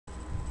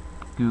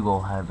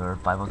Google had their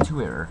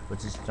 502 error,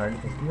 which is starting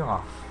to piss me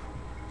off.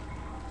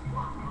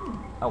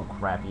 Oh,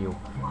 crap you.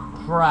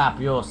 Crap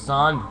you,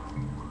 son.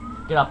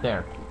 Get up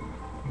there.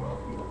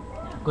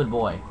 Good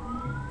boy.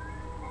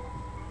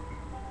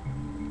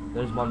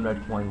 There's one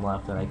red coin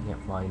left and I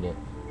can't find it.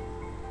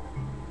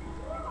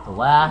 The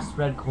last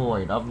red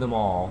coin of them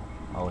all.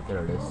 Oh,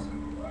 there it is.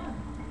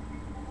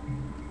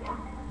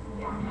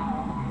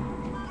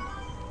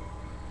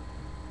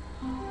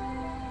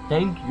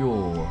 Thank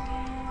you.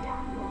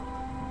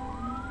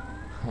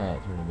 Hey,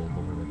 turn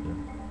invisible right there.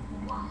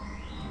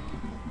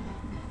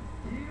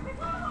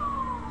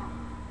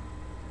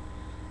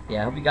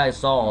 Yeah, I hope you guys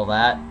saw all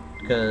that,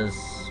 because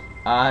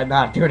I'm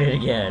not doing it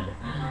again.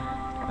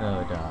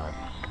 Oh god.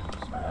 That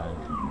was bad.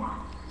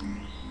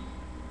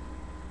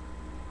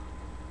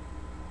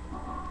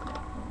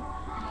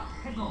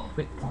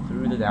 Quick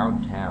through the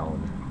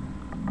downtown.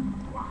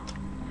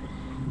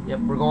 Yep,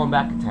 we're going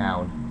back to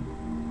town.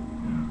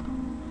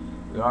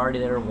 We were already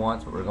there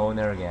once, but we're going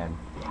there again.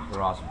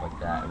 We're awesome like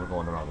that, and we're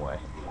going the wrong way.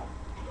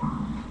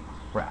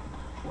 Crap.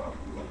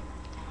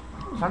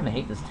 I'm starting to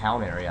hate this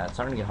town area. It's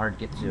starting to get hard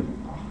to get to.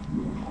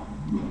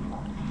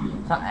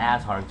 It's not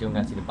as hard, because you don't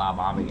got to see the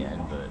Bob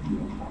again, but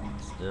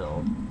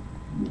still.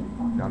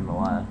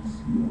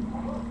 Nonetheless.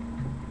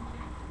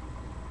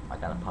 I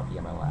got a puppy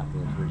on my lap,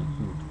 and it's really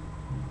cute.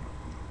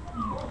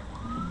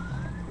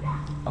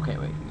 Okay,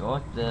 wait, go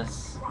with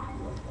this.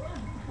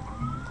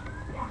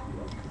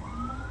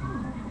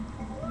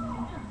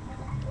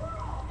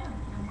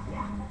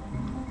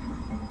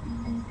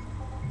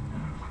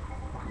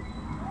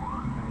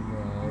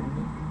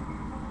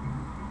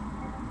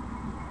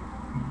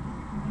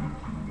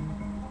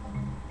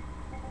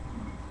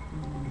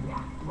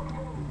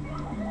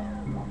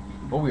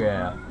 Oh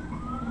yeah.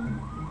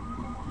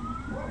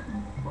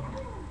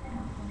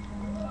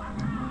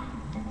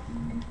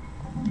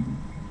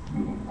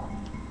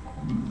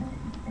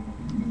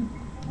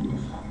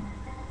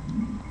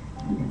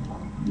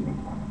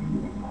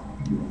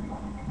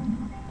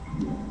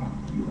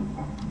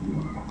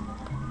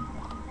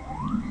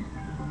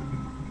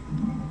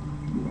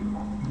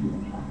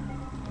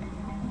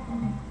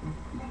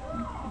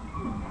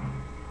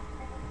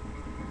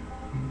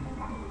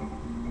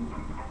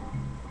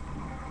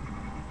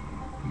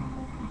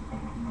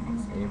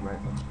 Right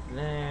up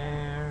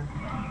there.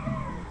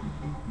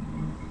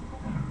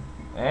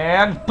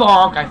 And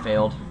bonk! I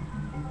failed.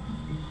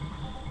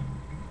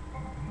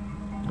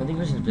 I think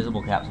there's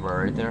invisible cap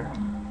somewhere right there.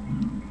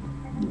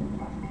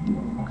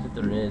 If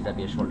there is, that'd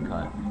be a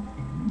shortcut.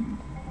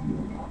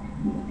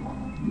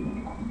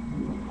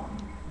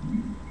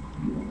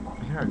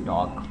 I hear a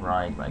dog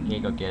crying, but I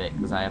can't go get it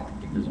because I have to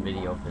get this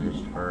video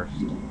finished first.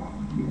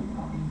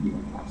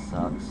 That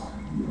sucks.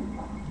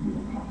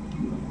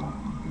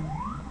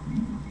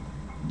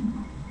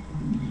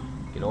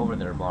 Get over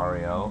there,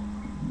 Mario.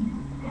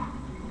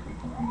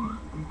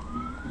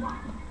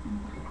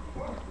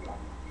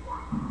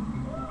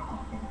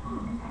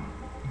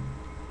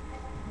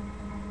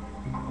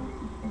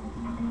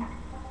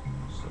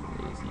 So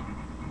lazy.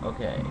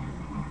 Okay.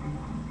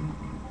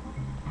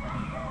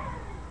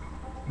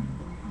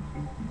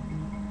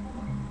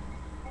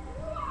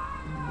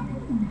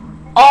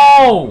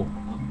 Oh!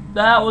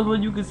 That was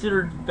what you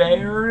considered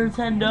fair,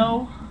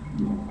 Nintendo?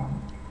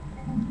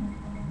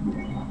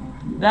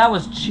 That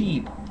was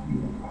cheap.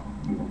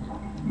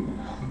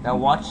 Now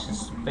watch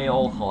this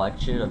fail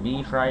collection of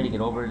me trying to get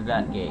over to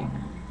that gate.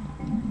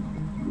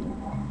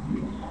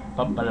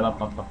 I'm not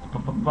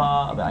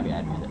gonna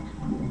add music.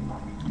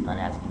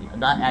 I'm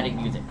not adding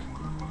music.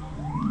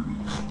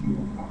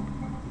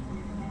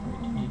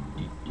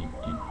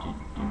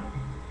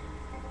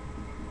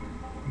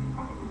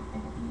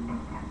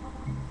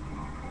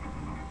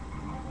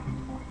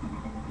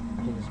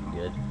 I think this will be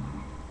good.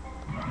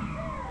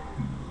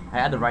 I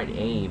had the right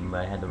aim,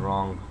 but I had the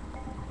wrong,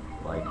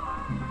 like,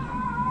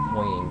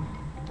 pointing,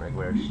 like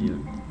where to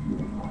shoot.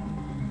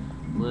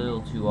 A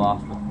little too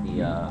off with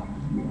the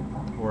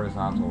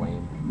horizontal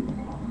aim.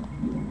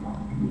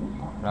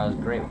 But I was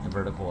great with the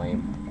vertical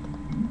aim.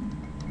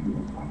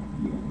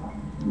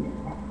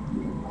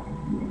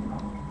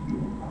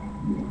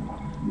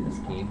 This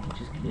game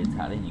teaches kids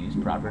how to use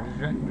proper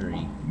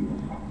trajectory.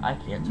 I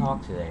can't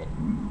talk today.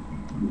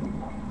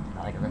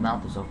 Not like my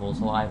mouth is so full of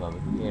saliva, but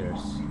who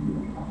cares?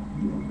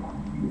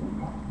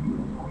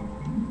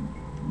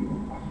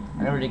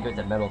 I never did get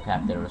the metal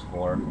cap there was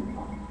for.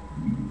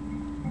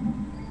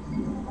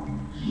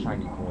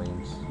 Shiny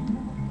coins.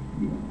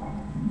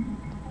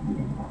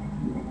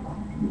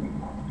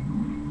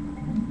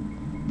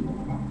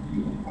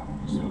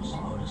 So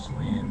slow to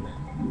swim.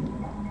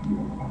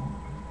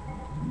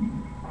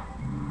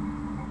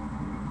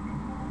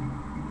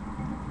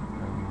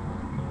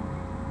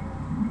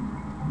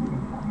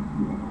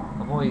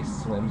 The boy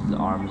swims his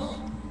arms.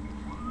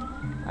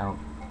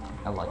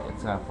 I like it.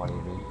 It's not funny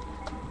to me.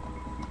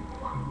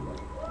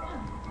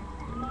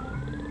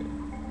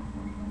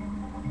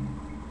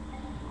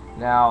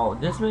 Now,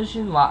 this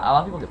mission, a lot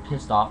of people get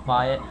pissed off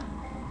by it.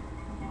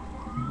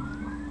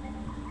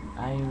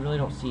 I really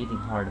don't see anything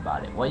hard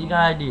about it. What you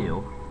gotta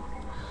do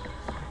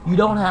You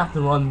don't have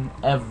to run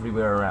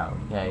everywhere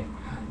around, okay?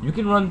 You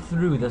can run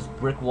through this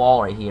brick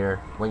wall right here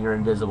when you're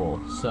invisible,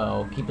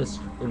 so keep this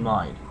in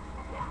mind.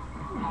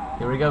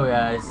 Here we go,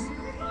 guys.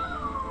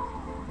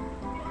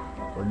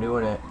 We're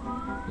doing it.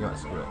 You know what,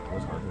 screw it.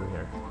 Let's go through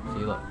here. See,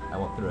 look, I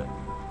went through it.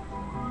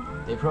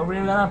 They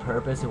programmed that on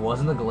purpose. It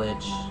wasn't a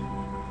glitch.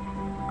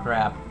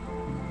 Crap.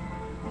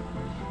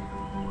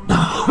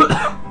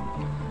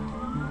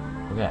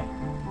 Okay.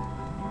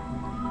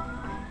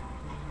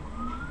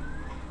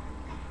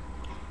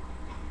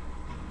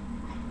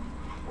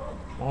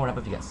 What would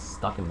happen if you get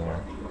stuck in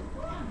there?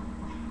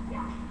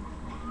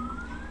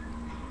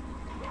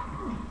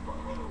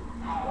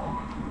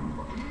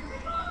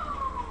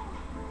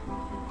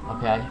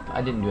 Okay,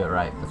 I didn't do it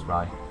right. That's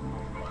right.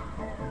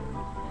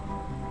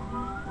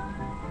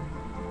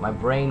 My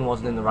brain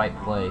wasn't in the right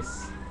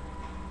place.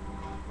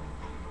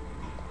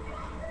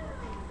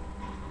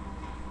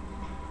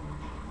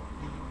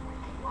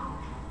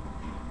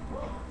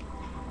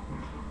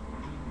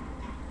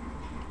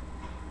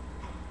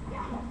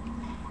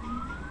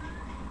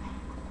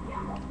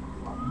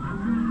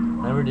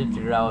 Never did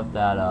figure out if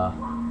that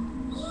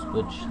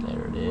switch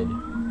there did.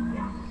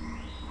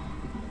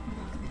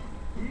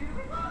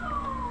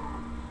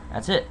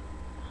 That's it.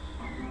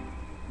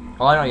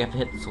 Oh, I know you have to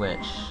hit the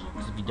switch.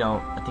 Because if you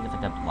don't, I think it's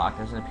like that block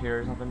doesn't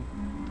appear or something.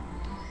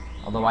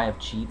 Although I have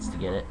cheats to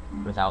get it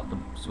without the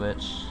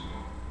switch.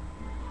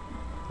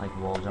 Like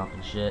wall jump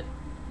and shit.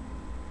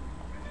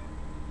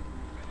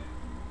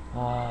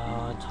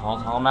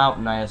 Tall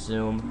mountain, I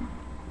assume.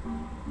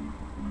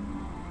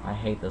 I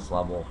hate this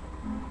level.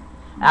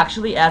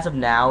 Actually, as of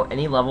now,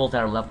 any levels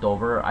that are left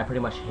over, I pretty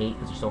much hate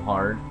because they're so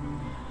hard.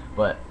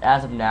 But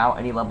as of now,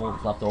 any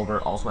levels left over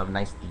also have a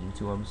nice theme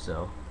to them,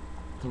 so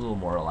it's a little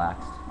more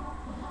relaxed.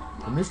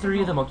 The Mystery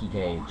of the Monkey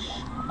Cage.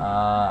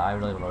 I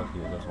really don't know what to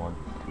do with this one.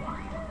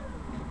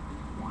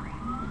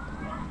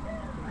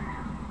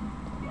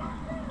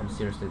 I'm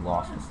seriously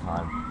lost this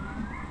time.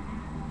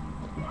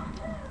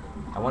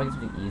 I want to get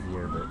something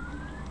easier, but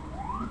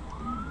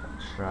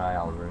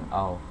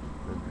I'll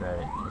regret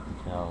it. I can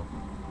tell.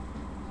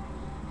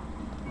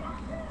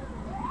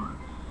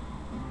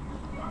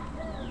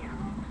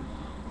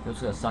 It's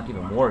gonna suck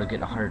even more to get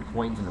 100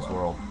 coins in this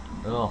world.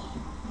 Ugh.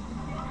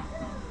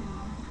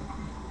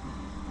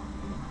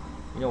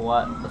 You know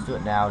what? Let's do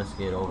it now to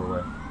get it over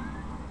with.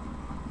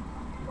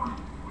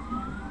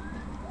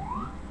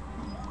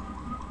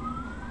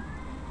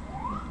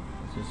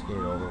 Let's just get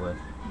it over with.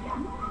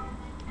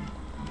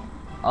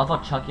 I love how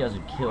Chucky was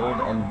killed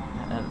and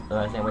had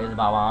the same way as a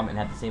Bob Bomb and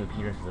had the same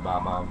appearance as a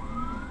Bob Bomb.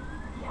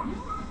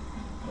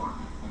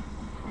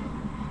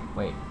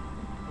 Wait.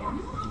 Do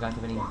you guys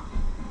have any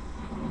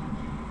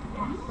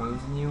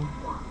coins in you?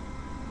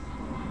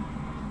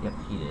 Yep,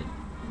 he did.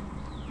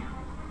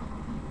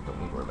 Don't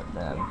need to worry about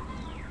that.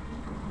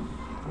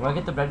 I'm gonna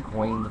get the red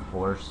coins, of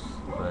course,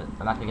 but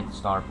I'm not gonna get the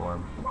star for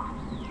him.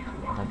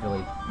 I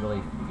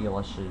really feel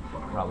I should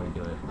probably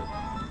do it. But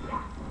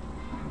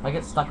if I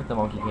get stuck at the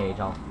monkey cage,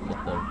 I'll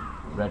get the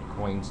red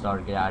coin star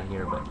to get out of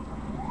here. But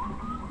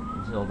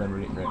until then,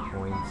 we're getting red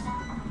coins.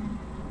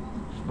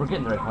 We're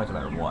getting the red coins no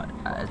matter what.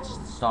 It's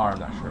just the star I'm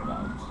not sure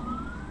about.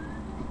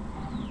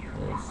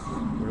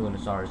 We're doing the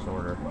stars in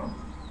order,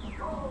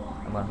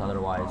 unless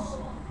otherwise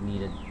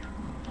needed.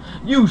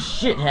 You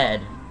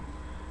shithead!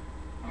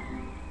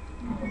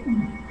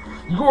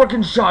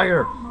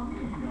 Yorkshire!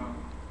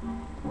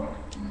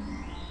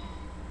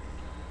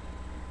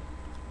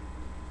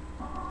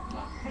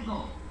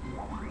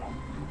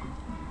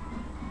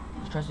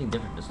 Let's try something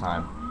different this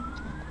time.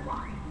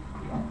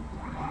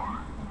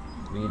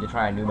 We need to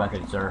try a new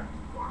method, sir.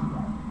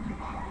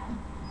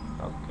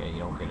 Okay, you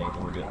don't get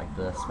anything. We're doing it like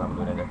this, but I'm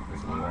doing it like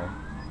this anyway.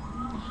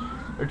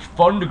 It's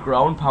fun to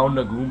ground pound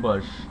the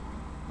Goombas.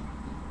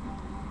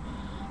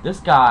 This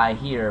guy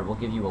here will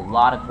give you a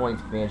lot of coins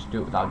if you manage to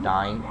do it without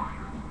dying.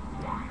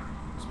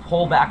 Just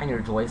pull back on your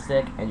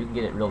joystick and you can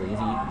get it real easy.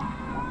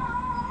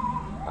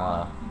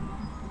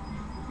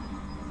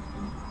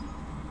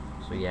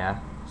 So yeah.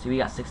 See, we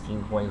got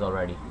 16 coins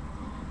already.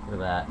 Look at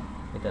that.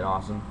 Ain't that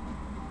awesome?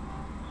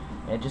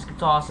 And it just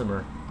gets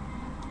awesomer.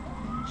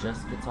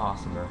 Just gets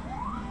awesomer.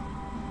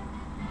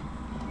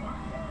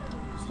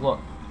 Just look.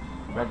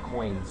 Red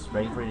coins.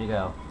 Ready for you to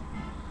go.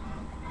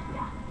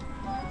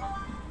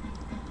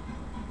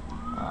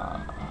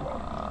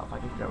 If I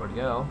can figure out where to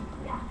go.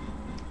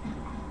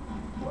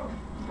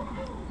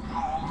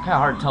 It's kind of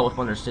hard to tell which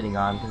one they're sitting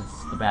on because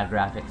it's the bad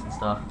graphics and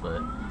stuff,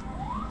 but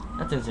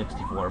that's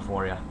N64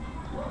 for you.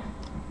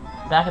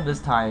 Back at this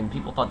time,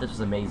 people thought this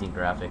was amazing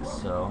graphics,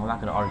 so I'm not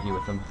going to argue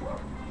with them.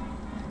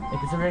 And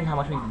considering how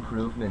much we've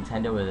improved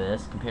Nintendo with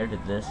this compared to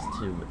this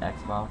to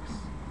Xbox,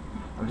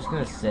 I'm just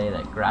going to say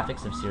that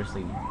graphics have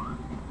seriously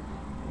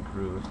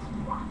improved.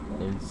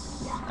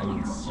 I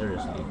mean,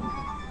 seriously.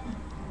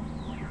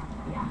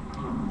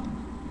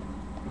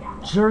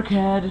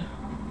 Jerkhead!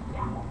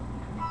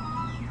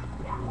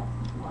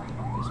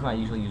 This is why I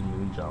usually use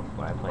Moon Jump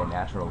when I play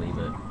naturally,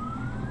 but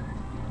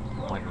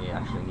when we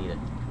actually need it.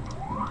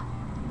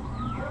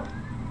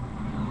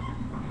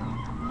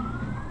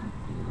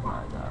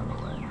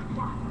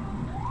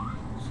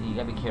 you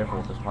gotta be careful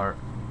with this part.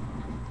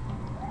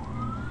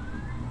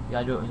 You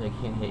gotta do it so they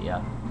can't hit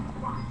ya.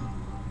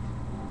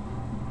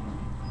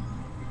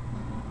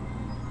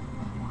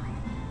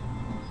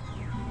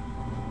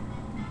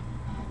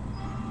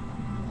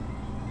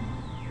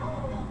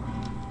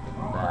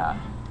 That.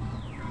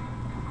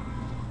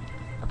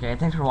 Okay,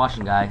 thanks for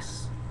watching,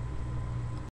 guys.